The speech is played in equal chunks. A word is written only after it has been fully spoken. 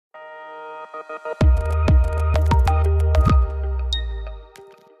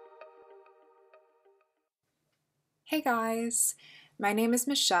Hey guys, my name is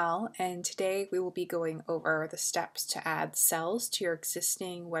Michelle, and today we will be going over the steps to add cells to your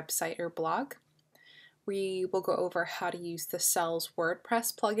existing website or blog. We will go over how to use the Selz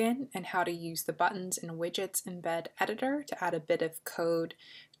WordPress plugin and how to use the buttons and widgets embed editor to add a bit of code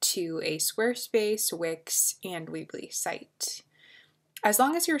to a Squarespace, Wix, and Weebly site. As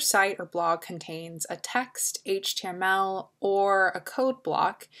long as your site or blog contains a text, HTML, or a code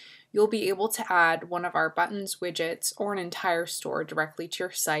block, you'll be able to add one of our buttons, widgets, or an entire store directly to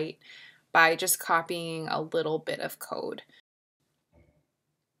your site by just copying a little bit of code.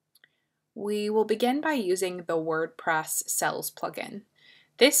 We will begin by using the WordPress Selz plugin.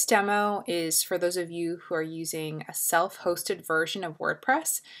 This demo is for those of you who are using a self-hosted version of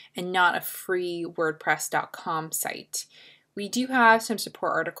WordPress and not a free WordPress.com site. We do have some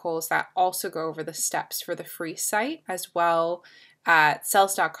support articles that also go over the steps for the free site as well at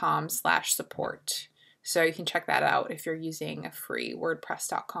selz.com/support. So you can check that out if you're using a free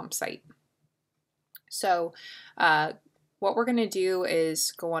WordPress.com site. So what we're going to do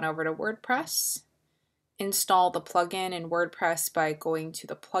is go on over to WordPress, install the plugin in WordPress by going to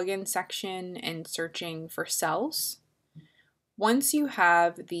the plugin section and searching for Selz. Once you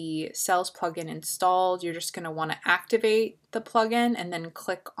have the Selz plugin installed, you're just going to want to activate the plugin and then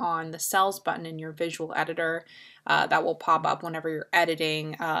click on the Selz button in your visual editor. That will pop up whenever you're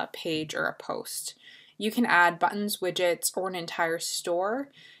editing a page or a post. You can add buttons, widgets, or an entire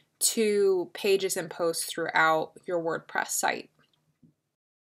store to pages and posts throughout your WordPress site.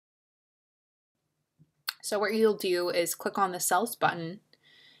 So what you'll do is click on the Selz button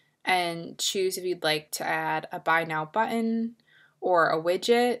and choose if you'd like to add a Buy Now button or a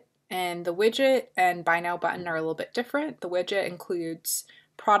widget. And the widget and Buy Now button are a little bit different. The widget includes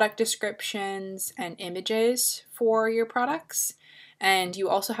product descriptions and images for your products. And you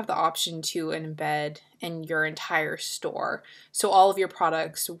also have the option to embed in your entire store. So all of your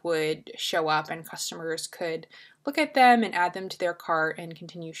products would show up and customers could look at them and add them to their cart and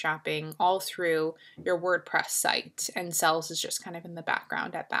continue shopping all through your WordPress site. And Selz is just kind of in the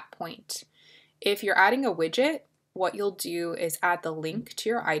background at that point. If you're adding a widget, what you'll do is add the link to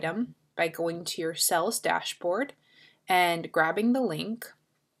your item by going to your Selz dashboard and grabbing the link.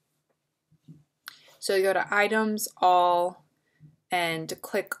 So you go to Items, All, and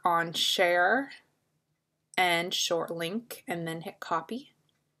click on Share and Short Link, and then hit Copy.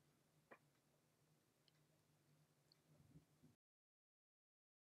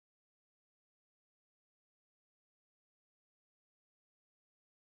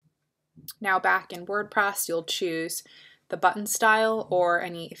 Now back in WordPress, you'll choose the button style or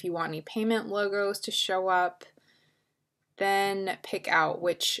if you want any payment logos to show up. Then pick out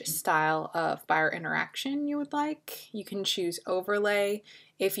which style of buyer interaction you would like. You can choose overlay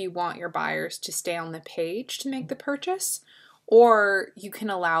if you want your buyers to stay on the page to make the purchase, or you can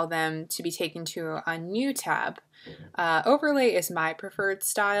allow them to be taken to a new tab. Overlay is my preferred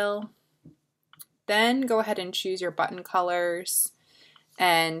style. Then go ahead and choose your button colors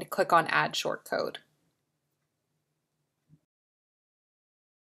and click on Add Shortcode.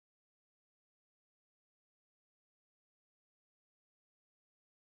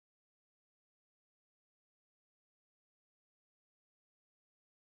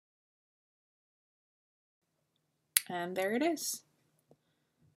 And there it is.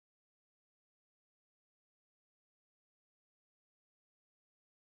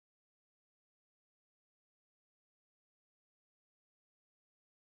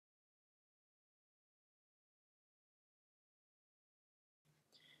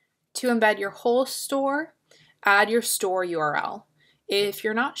 To embed your whole store, add your store URL. If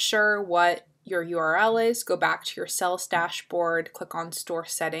you're not sure what your URL is, go back to your Selz dashboard, click on Store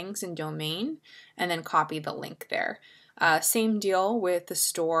Settings and Domain, and then copy the link there. Same deal with the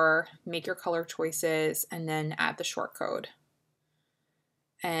store, make your color choices, and then add the shortcode.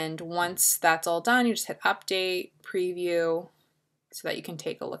 And once that's all done, you just hit Update, Preview, so that you can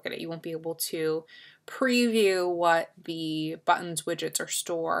take a look at it. You won't be able to preview what the buttons, widgets, or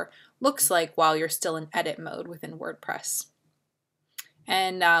store looks like while you're still in edit mode within WordPress.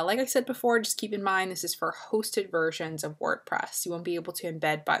 And like I said before, just keep in mind this is for hosted versions of WordPress. You won't be able to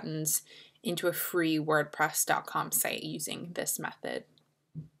embed buttons into a free WordPress.com site using this method.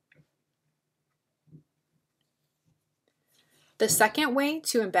 The second way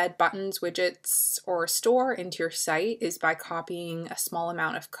to embed buttons, widgets, or a store into your site is by copying a small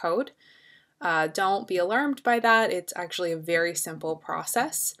amount of code. Don't be alarmed by that. It's actually a very simple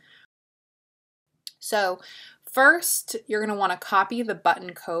process. So First, you're going to want to copy the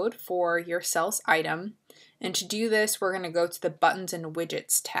button code for your Selz item. And to do this, we're going to go to the Buttons and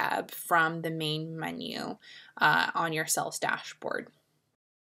Widgets tab from the main menu on your Selz dashboard.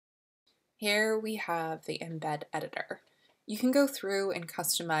 Here we have the embed editor. You can go through and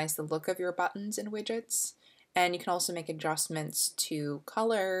customize the look of your buttons and widgets, and you can also make adjustments to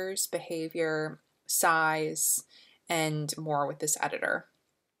colors, behavior, size, and more with this editor.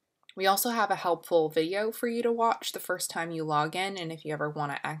 We also have a helpful video for you to watch the first time you log in, and if you ever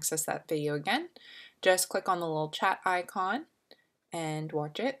want to access that video again, just click on the little chat icon and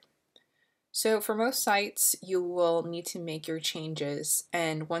watch it. So for most sites, you will need to make your changes,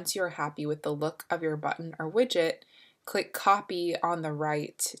 and once you're happy with the look of your button or widget, click copy on the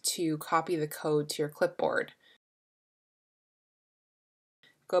right to copy the code to your clipboard.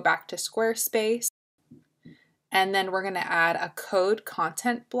 Go back to Squarespace, and then we're going to add a code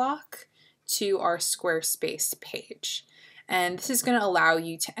content block to our Squarespace page. And this is going to allow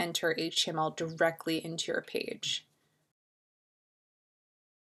you to enter HTML directly into your page.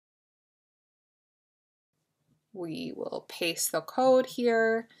 We will paste the code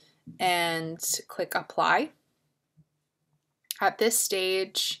here and click apply. At this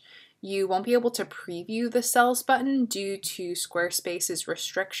stage, you won't be able to preview the Selz button due to Squarespace's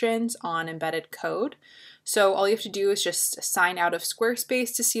restrictions on embedded code. So all you have to do is just sign out of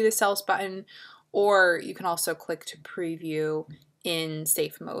Squarespace to see the Selz button, or you can also click to preview in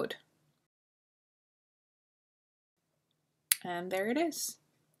safe mode. And there it is.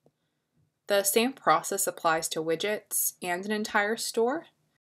 The same process applies to widgets and an entire store.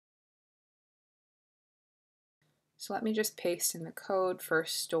 So let me just paste in the code for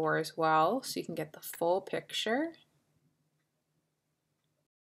store as well so you can get the full picture.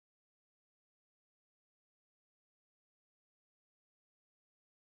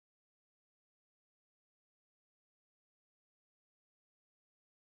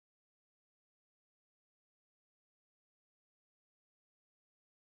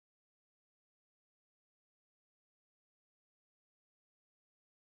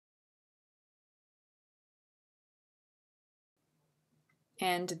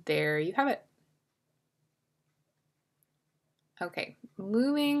 And there you have it. Okay,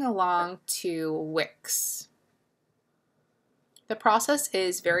 moving along to Wix. The process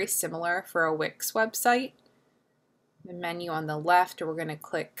is very similar for a Wix website. The menu on the left, we're going to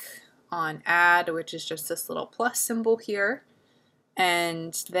click on Add, which is just this little plus symbol here,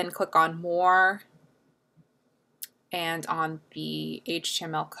 and then click on More and on the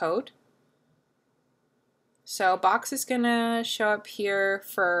HTML code. So a box is going to show up here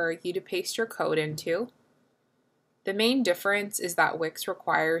for you to paste your code into. The main difference is that Wix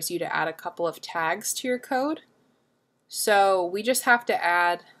requires you to add a couple of tags to your code. So we just have to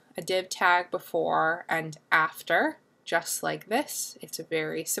add a div tag before and after, just like this. It's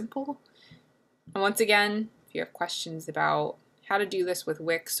very simple. And once again, if you have questions about how to do this with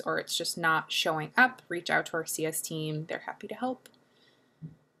Wix or it's just not showing up, reach out to our CS team. They're happy to help.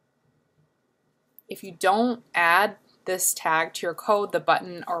 If you don't add this tag to your code, the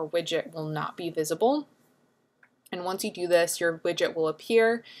button or widget will not be visible. And once you do this, your widget will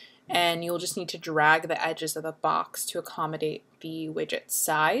appear and you'll just need to drag the edges of the box to accommodate the widget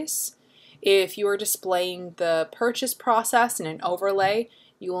size. If you are displaying the purchase process in an overlay,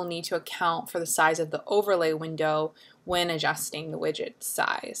 you will need to account for the size of the overlay window when adjusting the widget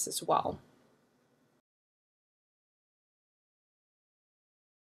size as well.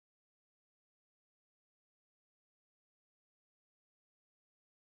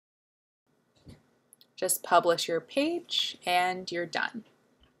 Just publish your page and you're done.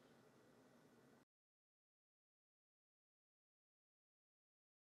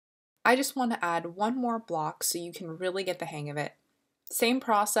 I just want to add one more block so you can really get the hang of it. Same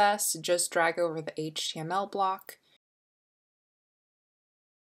process, just drag over the HTML block.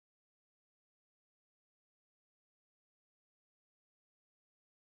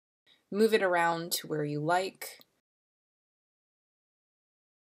 Move it around to where you like.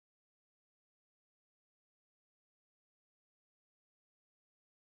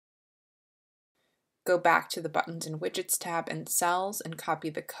 Go back to the Buttons and Widgets tab in Selz and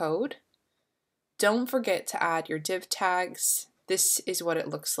copy the code. Don't forget to add your div tags. This is what it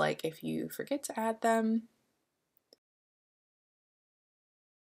looks like if you forget to add them.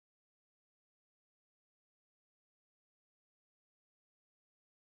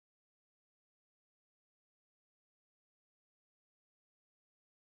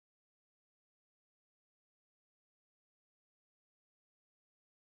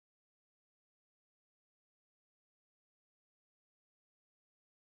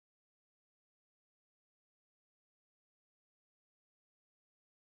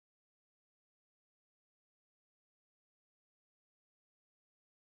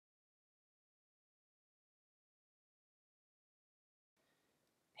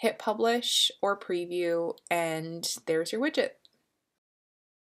 hit publish or preview, and there's your widget.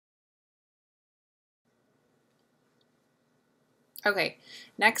 Okay,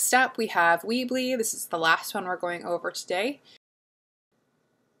 next up we have Weebly. This is the last one we're going over today.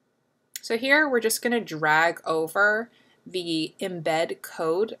 So here we're just going to drag over the embed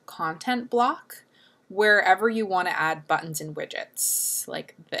code content block wherever you want to add buttons and widgets,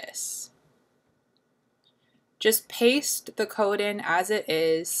 like this. Just paste the code in as it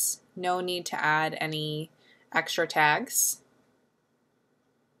is. No need to add any extra tags.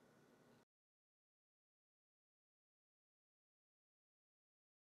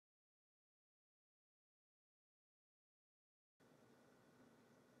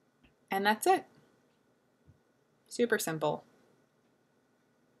 And that's it. Super simple.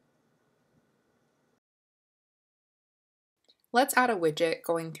 Let's add a widget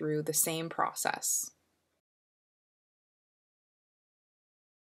going through the same process.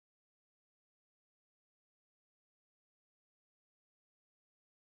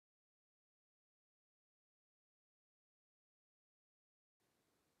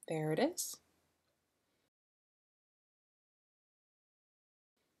 There it is.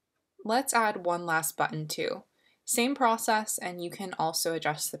 Let's add one last button too. Same process, and you can also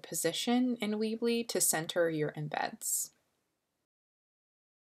adjust the position in Weebly to center your embeds.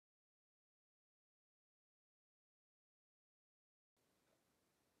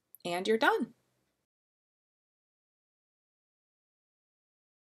 And you're done.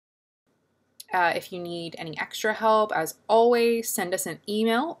 If you need any extra help, as always, send us an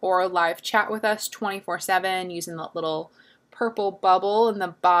email or live chat with us 24/7 using the little purple bubble in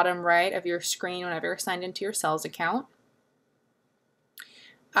the bottom right of your screen whenever you're signed into your Selz account.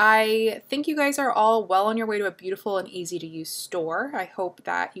 I think you guys are all well on your way to a beautiful and easy to use store. I hope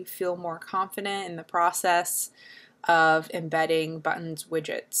that you feel more confident in the process of embedding buttons,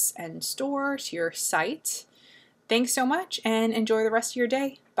 widgets, and store to your site. Thanks so much and enjoy the rest of your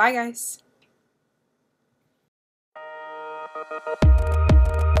day. Bye guys.